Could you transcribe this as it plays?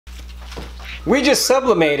We just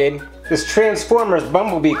sublimated this Transformers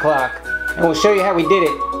Bumblebee clock, and we'll show you how we did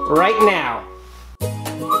it right now.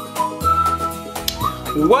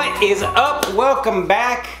 What is up? Welcome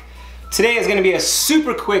back. Today is going to be a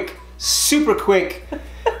super quick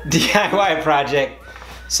DIY project.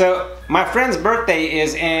 So my friend's birthday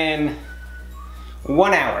is in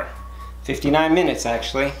 1 hour, 59 minutes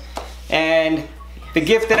actually, and the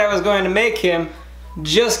gift that I was going to make him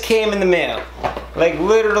just came in the mail. Like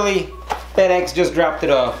literally, FedEx just dropped it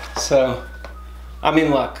off. So I'm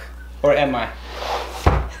in luck, or am I?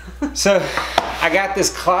 So I got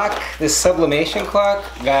this clock, this sublimation clock.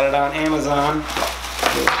 Got it on Amazon.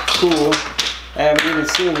 Cool. I haven't even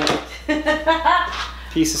seen it.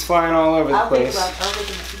 Pieces flying all over the place.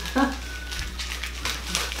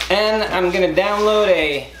 And I'm gonna download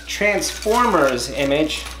a Transformers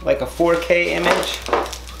image, like a 4K image,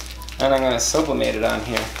 and I'm gonna sublimate it on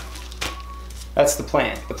here. That's the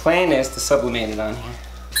plan. The plan is to sublimate it on here.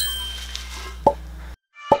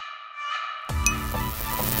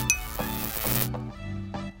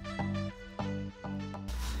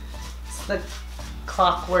 It's the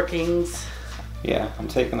clock workings. Yeah, I'm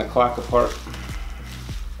taking the clock apart.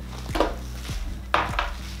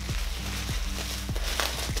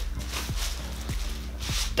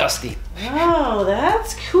 Dusty. Oh,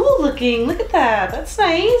 that's cool looking. Look at that. That's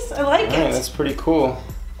nice. I like it. That's pretty cool.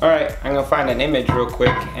 Alright, I'm gonna find an image real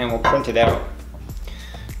quick and we'll print it out.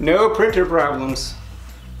 No printer problems.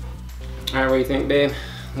 Alright, what do you think, babe?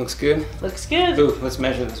 Looks good? Looks good. Ooh, let's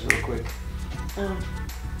measure this real quick.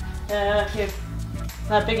 Here.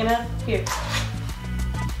 Not big enough? Here.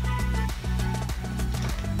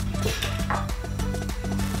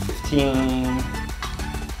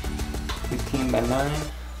 15 by 9.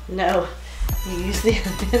 No. You use the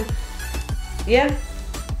yeah?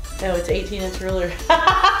 No, it's 18-inch ruler.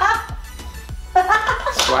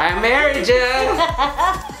 That's why I married you!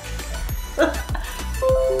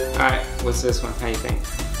 Alright, what's this one? How do you think?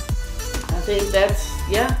 I think that's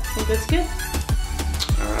good.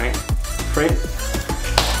 Alright, print.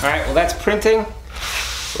 Alright, well that's printing.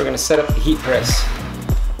 We're gonna set up the heat press.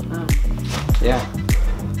 Oh. Yeah.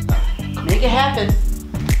 Make it happen.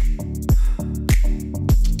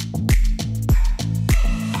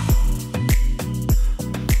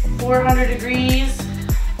 .400 degrees,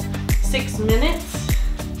 6 minutes.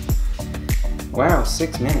 Wow,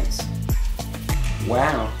 6 minutes.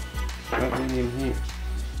 Wow. What medium heat?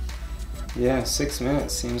 Yeah, 6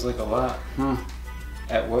 minutes seems like a lot.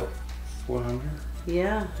 At what? 400?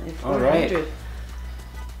 Yeah, at 400.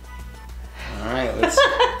 Alright, let's...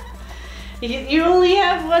 You only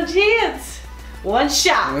have one chance. One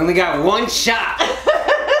shot. We only got one shot.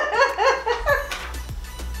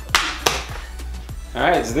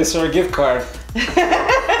 Alright, is this our gift card?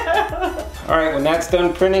 Alright, when that's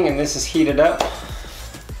done printing and this is heated up,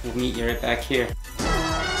 we'll meet you right back here.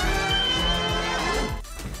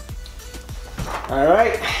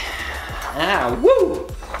 Alright. Ah, woo!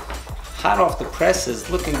 Hot off the presses,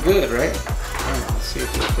 looking good, right? Alright, let's see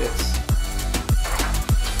if it fits.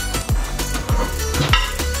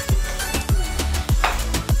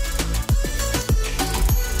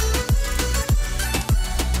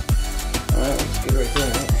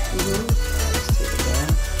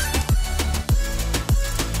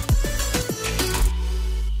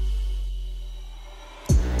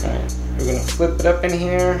 Flip it up in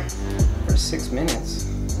here for 6 minutes.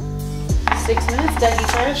 6 minutes, Dougie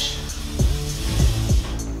Fresh.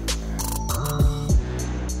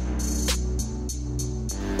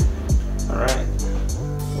 Alright,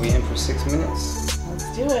 we in for 6 minutes. Let's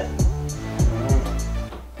do it.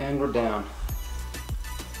 And we're down.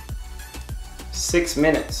 6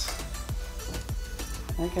 minutes.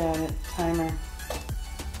 I got it. Timer.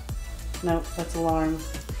 Nope, that's alarm.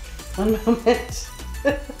 1 moment.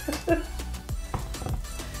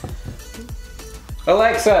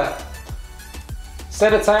 Alexa,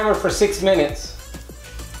 set a timer for 6 minutes.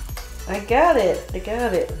 I got it. I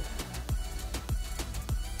got it.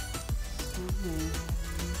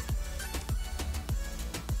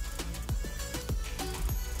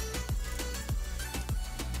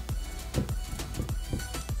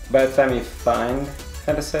 By the time you find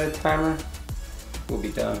how to set a timer, we'll be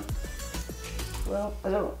done. Well, I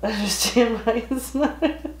don't understand why it's not.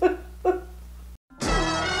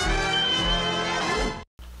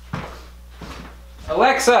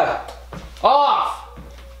 Alexa, off!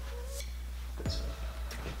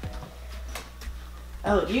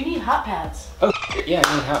 Oh, you need hot pads. Oh, yeah,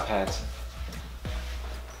 I need hot pads.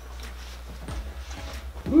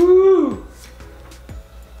 Woo!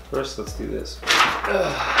 First, let's do this.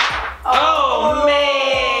 Oh,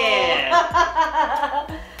 man!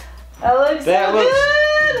 That looks That so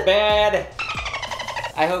looks good. bad.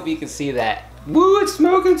 I hope you can see that. Woo, it's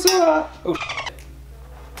smoking so hot. Oh,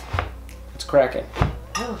 it's cracking.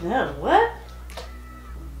 Oh no, what?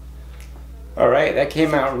 All right, that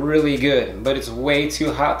came out really good, but it's way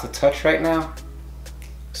too hot to touch right now.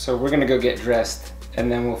 So we're gonna go get dressed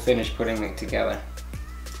and then we'll finish putting it together.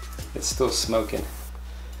 It's still smoking.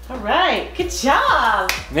 All right, good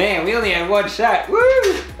job. Man, we only had one shot. Woo!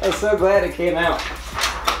 I'm so glad it came out.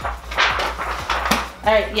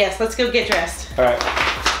 All right, yes, let's go get dressed. All right,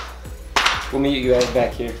 we'll meet you guys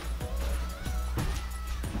back here.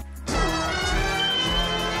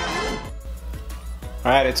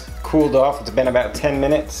 All right, it's cooled off. It's been about 10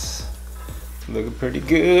 minutes. Looking pretty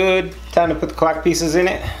good. Time to put the clock pieces in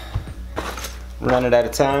it. Run it at a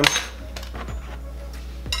time.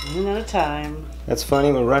 Running out of time. That's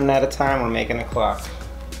funny, we're running out of time, we're making a clock.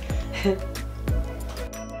 Put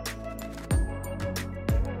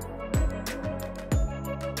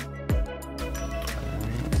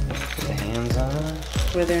the hands on.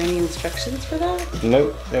 Were there any instructions for that?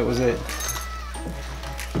 Nope, that was it.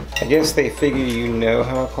 I guess they figure you know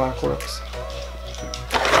how a clock works.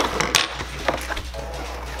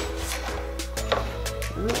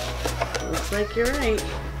 Looks like you're right.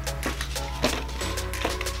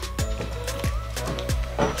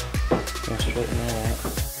 Straighten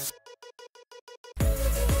that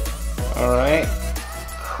out. All right,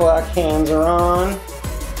 clock hands are on.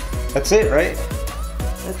 That's it, right?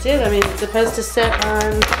 That's it. I mean, it's supposed to set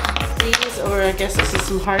on these, or I guess this is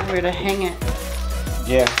some hardware to hang it.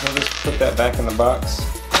 Yeah, we'll just put that back in the box.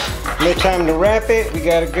 No time to wrap it, we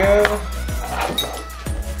gotta go.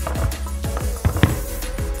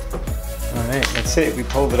 All right, that's it, we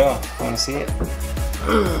pulled it off. Wanna see it?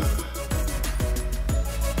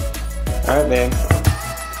 All right, babe.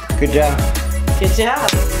 Good job. Good job.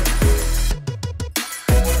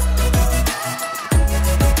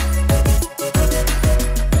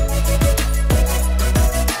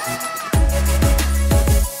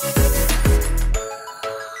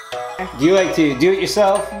 Do you like to do it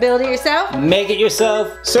yourself? Build it yourself? Make it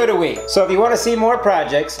yourself? So do we. So if you want to see more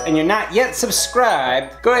projects and you're not yet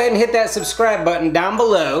subscribed, go ahead and hit that subscribe button down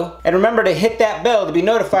below. And remember to hit that bell to be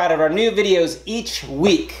notified of our new videos each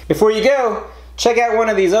week. Before you go, check out one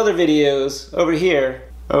of these other videos over here,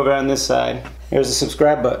 over on this side. There's a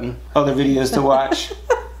subscribe button. Other videos to watch.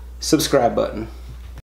 Subscribe button.